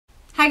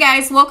Hi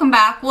guys, welcome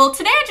back. Well,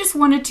 today I just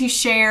wanted to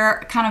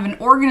share kind of an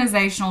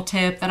organizational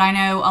tip that I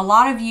know a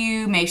lot of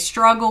you may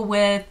struggle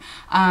with.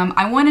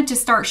 I wanted to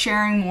start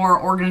sharing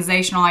more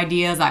organizational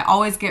ideas. I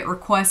always get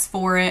requests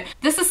for it.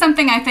 This is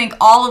something I think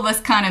all of us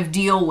kind of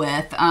deal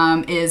with,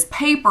 is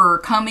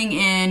paper coming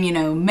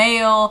in,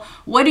 mail.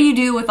 What do you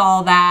do with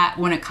all that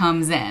when it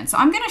comes in? So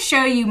I'm going to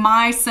show you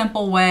my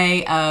simple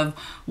way of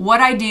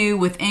what I do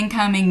with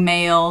incoming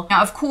mail.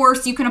 Now, of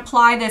course, you can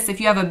apply this if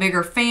you have a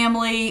bigger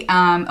family.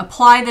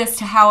 Apply this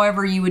to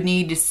however you would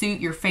need to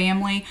suit your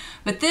family.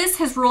 But this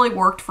has really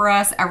worked for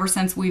us ever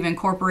since we've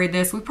incorporated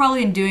this. We've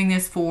probably been doing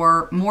this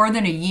for more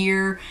than a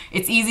year.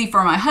 It's easy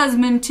for my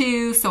husband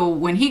too, so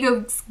when he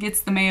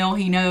gets the mail,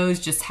 he knows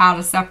just how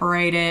to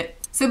separate it.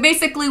 So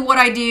basically what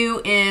I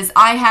do is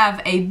I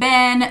have a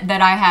bin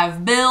that I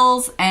have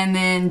bills and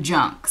then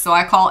junk. So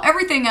I call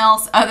everything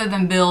else other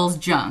than bills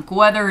junk,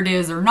 whether it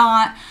is or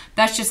not.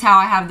 That's just how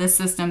I have this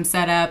system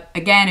set up.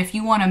 Again, if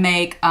you want to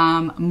make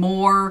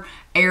more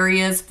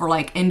areas for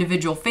like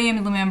individual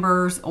family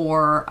members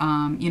or,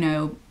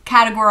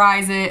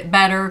 categorize it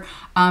better,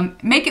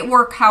 make it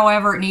work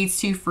however it needs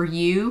to for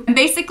you. And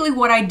basically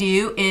what I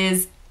do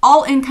is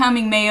all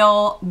incoming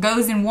mail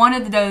goes in one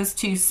of those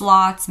two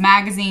slots,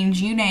 magazines,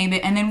 you name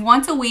it, and then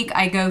once a week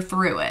I go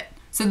through it.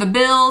 So the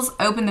bills,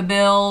 open the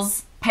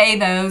bills, pay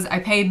those. I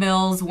pay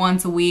bills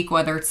once a week,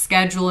 whether it's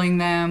scheduling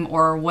them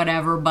or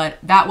whatever, but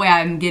that way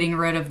I'm getting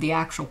rid of the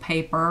actual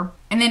paper.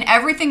 And then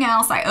everything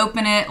else, I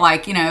open it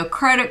like,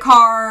 credit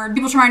card,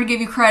 people trying to give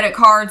you credit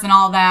cards and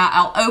all that.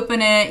 I'll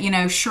open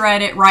it,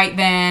 shred it right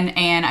then.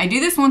 And I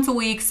do this once a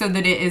week so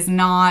that it is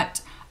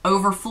not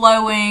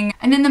overflowing.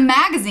 And then the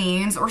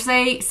magazines, or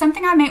say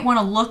something I might want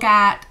to look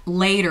at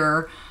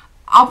later,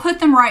 I'll put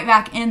them right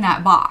back in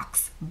that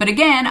box. But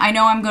again, I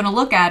know I'm going to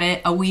look at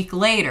it a week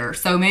later.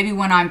 So maybe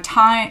when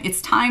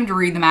it's time to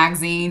read the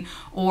magazine,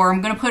 or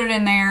I'm going to put it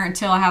in there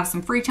until I have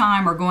some free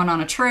time or going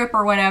on a trip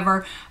or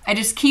whatever, I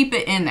just keep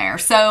it in there.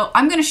 So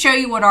I'm going to show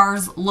you what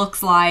ours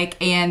looks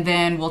like, and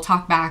then we'll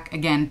talk back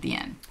again at the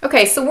end.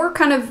 Okay, so we're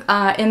kind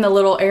of in the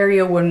little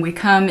area when we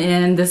come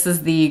in. This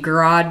is the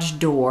garage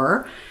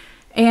door.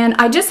 And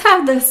I just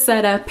have this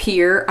set up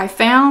here. I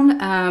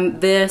found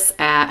this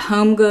at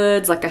Home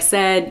Goods. Like I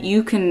said,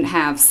 you can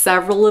have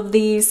several of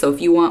these. So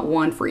if you want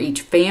one for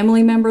each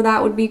family member,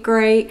 that would be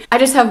great. I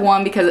just have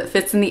one because it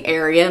fits in the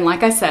area. And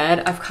like I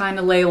said, I've kind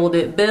of labeled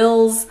it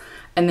bills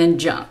and then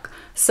junk.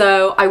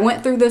 So I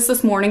went through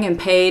this morning and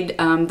paid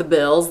the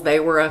bills.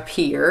 They were up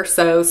here.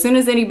 So as soon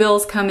as any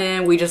bills come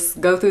in, we just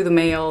go through the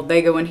mail.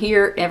 They go in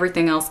here.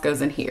 Everything else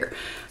goes in here.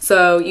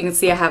 So you can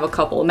see I have a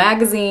couple of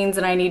magazines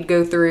that I need to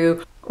go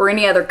through, or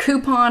any other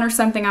coupon or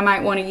something I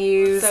might want to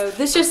use. So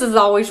this just is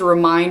always a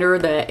reminder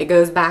that it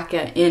goes back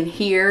in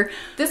here.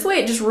 This way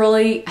it just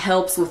really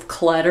helps with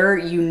clutter.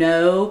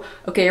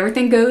 Okay,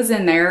 everything goes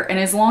in there, and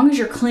as long as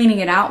you're cleaning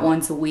it out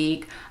once a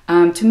week,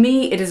 to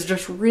me it has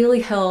just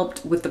really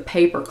helped with the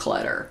paper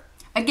clutter.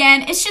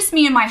 Again, it's just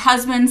me and my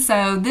husband,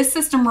 so this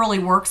system really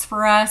works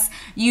for us.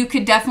 You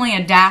could definitely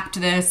adapt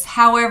this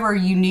however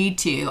you need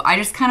to. I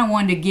just kind of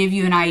wanted to give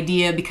you an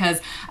idea because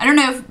I don't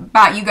know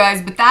about you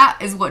guys, but that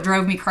is what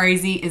drove me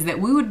crazy, is that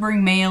we would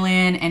bring mail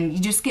in and you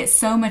just get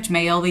so much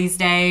mail these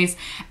days,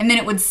 and then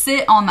it would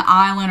sit on the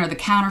island or the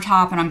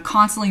countertop, and I'm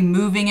constantly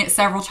moving it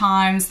several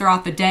times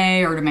throughout the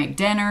day or to make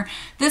dinner.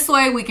 This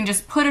way we can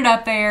just put it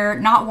up there,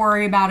 not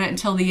worry about it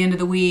until the end of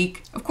the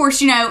week. Of course,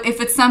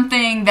 if it's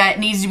something that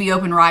needs to be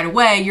opened right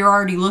away, you're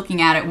already looking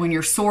at it when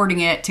you're sorting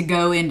it to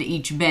go into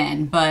each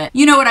bin, but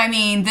you know what I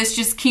mean. This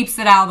just keeps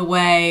it out of the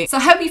way. So I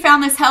hope you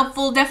found this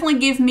helpful. Definitely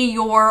give me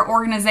your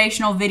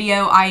organizational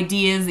video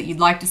ideas that you'd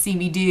like to see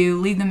me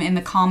do. Leave them in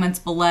the comments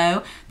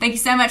below. Thank you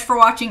so much for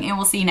watching, and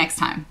we'll see you next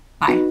time.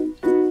 Bye.